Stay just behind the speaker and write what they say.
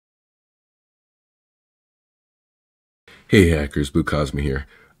Hey hackers, Blue Cosmo here.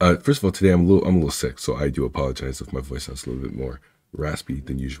 First of all, today I'm a little sick, so I do apologize if my voice sounds a little bit more raspy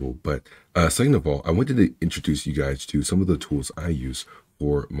than usual. But second of all, I wanted to introduce you guys to some of the tools I use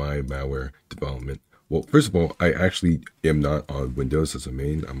for my malware development. Well, first of all, I actually am not on Windows as a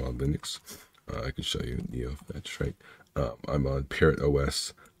main. I'm on Linux. I can show you Neo if that's right. I'm on Parrot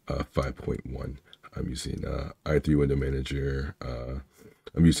OS 5.1. I'm using i3 Window Manager.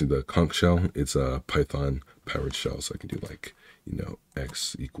 I'm using the conch shell. It's a Python powered shell, so I can do like,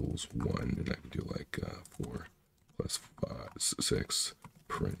 x equals 1, and I can do like 4 plus 5, 6,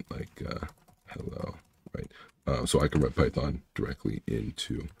 print like hello, right? So I can run Python directly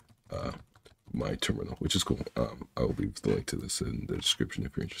into my terminal, which is cool. I'll leave the link to this in the description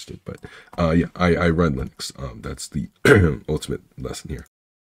if you're interested. But yeah, I run Linux. That's the ultimate lesson here.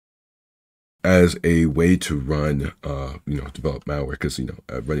 As a way to run, develop malware, because,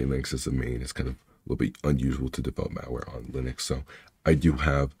 running Linux as a main is kind of a little bit unusual to develop malware on Linux. So I do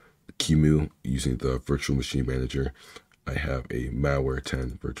have QEMU using the virtual machine manager. I have a Malware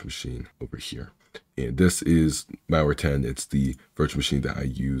 10 virtual machine over here. And this is Malware 10. It's the virtual machine that I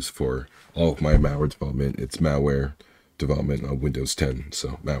use for all of my malware development. It's malware development on Windows 10.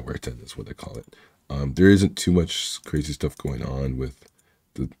 So Malware 10 is what I call it. There isn't too much crazy stuff going on with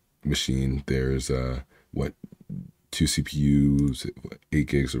the machine. There's 2 CPUs, 8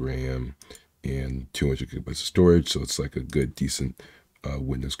 gigs of RAM, and 200 gigabytes of storage. So it's like a good, decent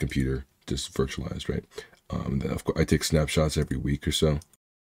Windows computer, just virtualized, right? Then of course I take snapshots every week or so.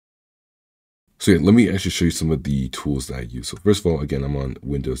 So yeah, let me actually show you some of the tools that I use. So first of all, again, I'm on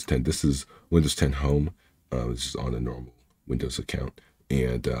Windows 10. This is Windows 10 Home. This is on a normal Windows account.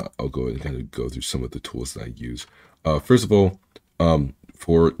 And I'll go ahead and kind of go through some of the tools that I use. First of all,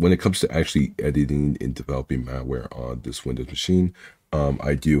 for when it comes to actually editing and developing malware on this Windows machine,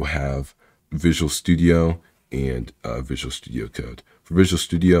 I do have Visual Studio and Visual Studio Code. For Visual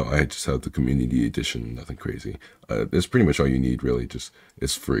Studio, I just have the Community Edition, nothing crazy. That's pretty much all you need, really. Just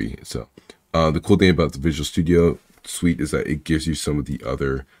it's free. So the cool thing about the Visual Studio suite is that it gives you some of the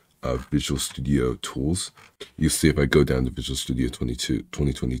other Visual Studio tools. You see, if I go down to Visual Studio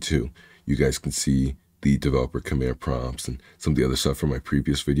 2022, you guys can see the developer command prompts and some of the other stuff from my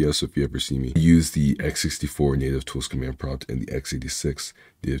previous videos. So if you ever see me use the x64 native tools command prompt and the x86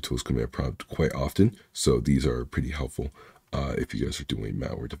 native tools command prompt quite often. So these are pretty helpful if you guys are doing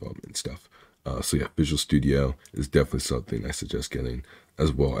malware development stuff. So yeah, Visual Studio is definitely something I suggest getting,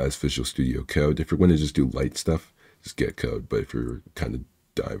 as well as Visual Studio Code. If you're going to just do light stuff, just get code. But if you're kind of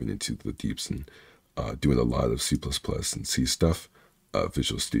diving into the deeps and doing a lot of C++ and C stuff,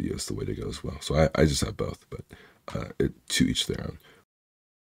 Visual Studio is the way to go as well. So I just have both, but to each their own.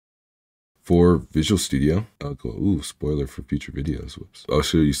 For Visual Studio, I'll go, spoiler for future videos, whoops. I'll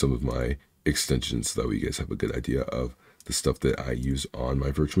show you some of my extensions so that way you guys have a good idea of the stuff that I use on my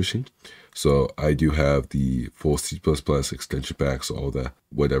virtual machine. So I do have the full C++ extension pack, so all the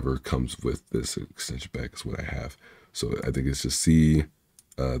whatever comes with this extension pack is what I have. So I think it's just C,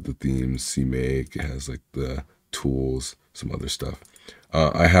 the themes, CMake, it has like the tools, some other stuff.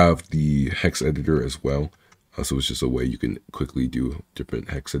 I have the hex editor as well. So it's just a way you can quickly do different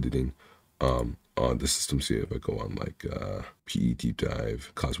hex editing on the system. So if I go on like PE deep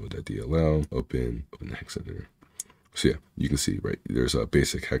dive, Cosmo.dll, open the hex editor. So yeah, you can see, right, there's a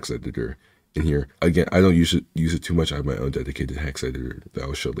basic hex editor in here. Again, I don't use it too much. I have my own dedicated hex editor that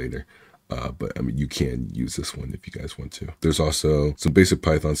I'll show later. But I mean, you can use this one if you guys want to. There's also some basic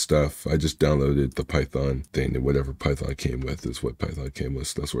Python stuff. I just downloaded the Python thing, and whatever Python came with is what Python came with.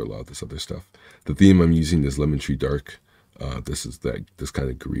 So that's where a lot of this other stuff. The theme I'm using is Lemon Tree Dark. This is this kind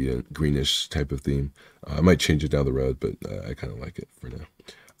of greenish type of theme. I might change it down the road, but I kind of like it for now.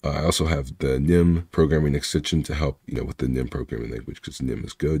 I also have the NIM programming extension to help, with the NIM programming language, because NIM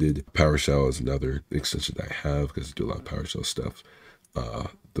is goated. PowerShell is another extension that I have because I do a lot of PowerShell stuff.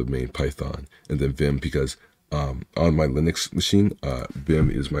 The main Python, and then Vim, because on my Linux machine,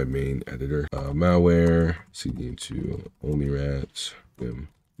 Vim is my main editor. Malware, cd into onlyrat, Vim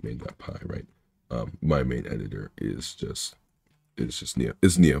main.py, right? My main editor is just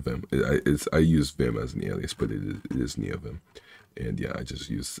NeoVim. I use Vim as an alias, but it is NeoVim. And yeah, I just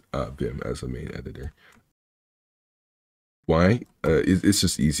use Vim as a main editor. Why? It's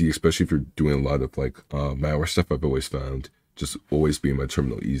just easy, especially if you're doing a lot of like malware stuff. I've always found just always being my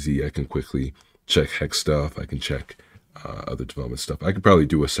terminal easy. I can quickly check hex stuff. I can check other development stuff. I could probably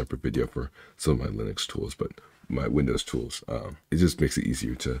do a separate video for some of my Linux tools, but my Windows tools, it just makes it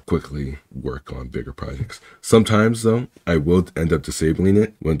easier to quickly work on bigger projects. Sometimes though, I will end up disabling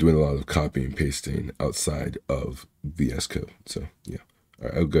it when doing a lot of copying and pasting outside of VS Code. So yeah, all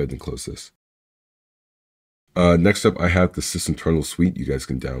right, I'll go ahead and close this. Next up, I have the Sysinternal Suite. You guys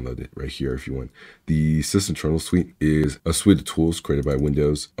can download it right here if you want. The Sysinternal Suite is a suite of tools created by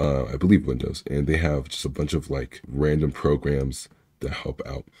Windows, I believe Windows, and they have just a bunch of like random programs that help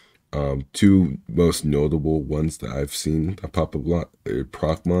out. Two most notable ones that I've seen that pop up a lot are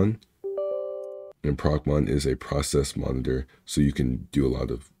Procmon. And Procmon is a process monitor, so you can do a lot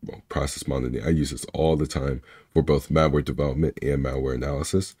of process monitoring. I use this all the time for both malware development and malware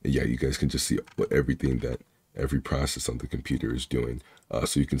analysis. And yeah, you guys can just see everything that every process on the computer is doing.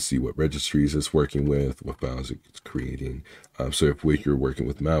 So you can see what registries it's working with, what files it's creating. So if you're working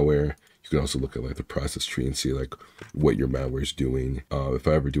with malware, you can also look at like the process tree and see like what your malware is doing. If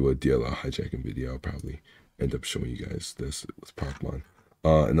I ever do a DLL hijacking video, I'll probably end up showing you guys this with Procmon.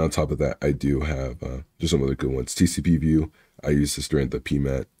 And on top of that, I do have just some other good ones. TCP View, I use this during the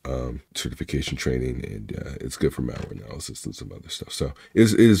PMAT certification training, and it's good for malware analysis and some other stuff. So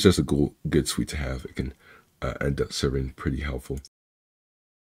it is just a good suite to have. It can end up serving pretty helpful.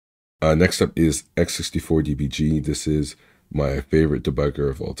 Next up is X64DBG. This is my favorite debugger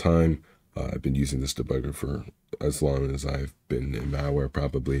of all time. I've been using this debugger for as long as I've been in malware,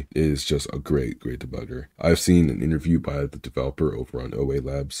 probably. It is just a great debugger. I've seen an interview by the developer over on OA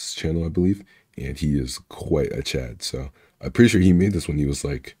Labs channel, I believe, and he is quite a Chad. So I'm pretty sure he made this when he was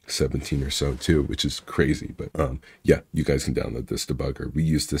like 17 or so too, which is crazy. But yeah, you guys can download this debugger. We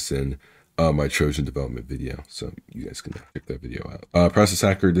use this in my Trojan development video, so you guys can check that video out. Process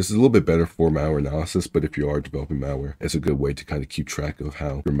Hacker, this is a little bit better for malware analysis, but if you are developing malware, it's a good way to kind of keep track of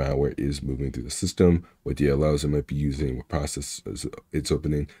how your malware is moving through the system, what DLLs it might be using, what process it's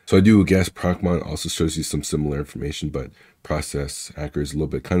opening. So I do guess Procmon also shows you some similar information, but Process Hacker is a little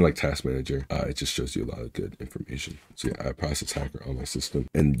bit kind of like Task Manager. It just shows you a lot of good information. So yeah, I have Process Hacker on my system,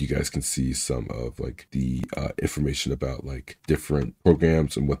 and you guys can see some of like the information about like different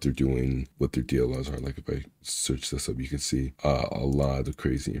programs and what they're doing, what their DLLs are. Like if I search this up, you can see a lot of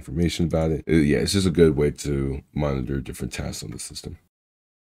crazy information about it. Yeah, it's just a good way to monitor different tasks on the system.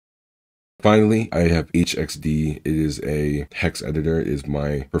 Finally, I have HXD. It is a hex editor. It is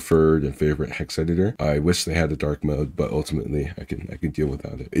my preferred and favorite hex editor. I wish they had a dark mode, but ultimately I can deal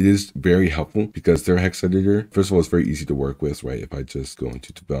without it. It is very helpful because their hex editor, first of all, it's very easy to work with, right? If I just go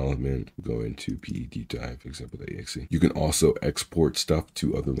into development, go into PE deep dive, example.exe, you can also export stuff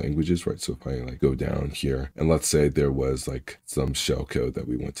to other languages, right? So if I like go down here and let's say there was like some shell code that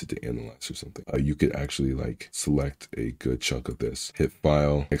we wanted to analyze or something, you could actually like select a good chunk of this, hit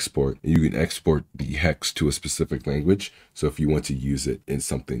file, export, and you can export the hex to a specific language. So if you want to use it in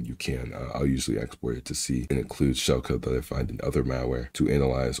something, you can. I'll usually export it to C and include shellcode that I find in other malware to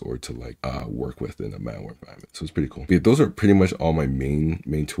analyze or to like work with in a malware environment. So it's pretty cool. But those are pretty much all my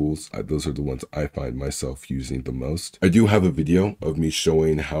main tools. Those are the ones I find myself using the most. I do have a video of me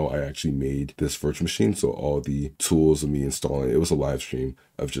showing how I actually made this virtual machine. So all the tools of me installing, it was a live stream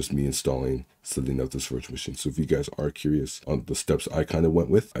of just me installing, setting up this virtual machine. So if you guys are curious on the steps I kind of went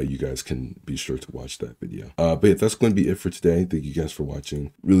with, you guys can be sure to watch that video. But yeah, that's going to be it for today. Thank you guys for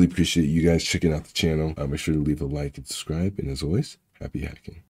watching. Really appreciate you guys checking out the channel. Make sure to leave a like and subscribe. And as always, happy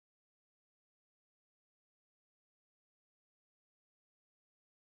hacking.